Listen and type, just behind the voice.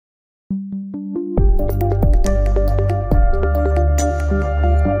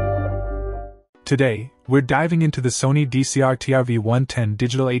Today, we're diving into the Sony DCR-TRV110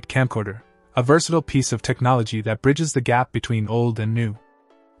 Digital8 Camcorder, a versatile piece of technology that bridges the gap between old and new.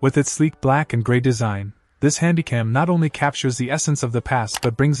 With its sleek black and gray design, this handycam not only captures the essence of the past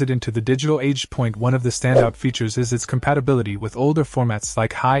but brings it into the digital age. One of the standout features is its compatibility with older formats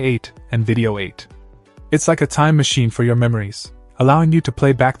like Hi8 and Video 8. It's like a time machine for your memories, allowing you to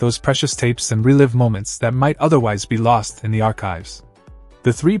play back those precious tapes and relive moments that might otherwise be lost in the archives. The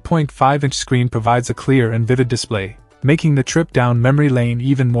 3.5-inch screen provides a clear and vivid display, making the trip down memory lane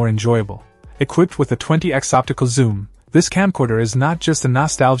even more enjoyable. Equipped with a 20x optical zoom, this camcorder is not just a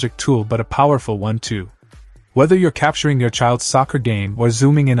nostalgic tool but a powerful one too. Whether you're capturing your child's soccer game or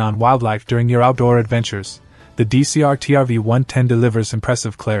zooming in on wildlife during your outdoor adventures, the DCR-TRV110 delivers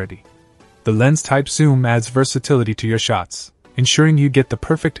impressive clarity. The lens-type zoom adds versatility to your shots, ensuring you get the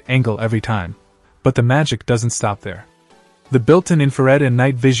perfect angle every time. But the magic doesn't stop there. The built-in infrared and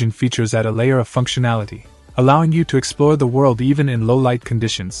night vision features add a layer of functionality, allowing you to explore the world even in low-light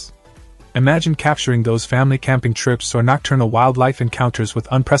conditions. Imagine capturing those family camping trips or nocturnal wildlife encounters with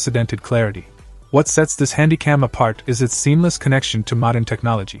unprecedented clarity. What sets this handycam apart is its seamless connection to modern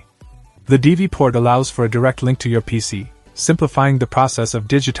technology. The DV port allows for a direct link to your PC, simplifying the process of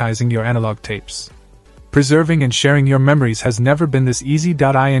digitizing your analog tapes. Preserving and sharing your memories has never been this easy.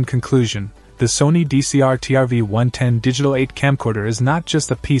 In conclusion, the Sony DCR-TRV110 Digital8 Camcorder is not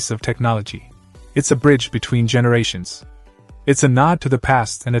just a piece of technology. It's a bridge between generations. It's a nod to the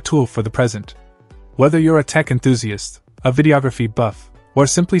past and a tool for the present. Whether you're a tech enthusiast, a videography buff, or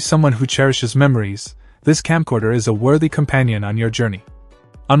simply someone who cherishes memories, this camcorder is a worthy companion on your journey.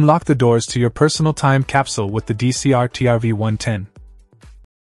 Unlock the doors to your personal time capsule with the DCR-TRV110.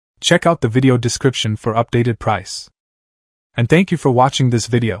 Check out the video description for updated price. And thank you for watching this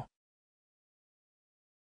video.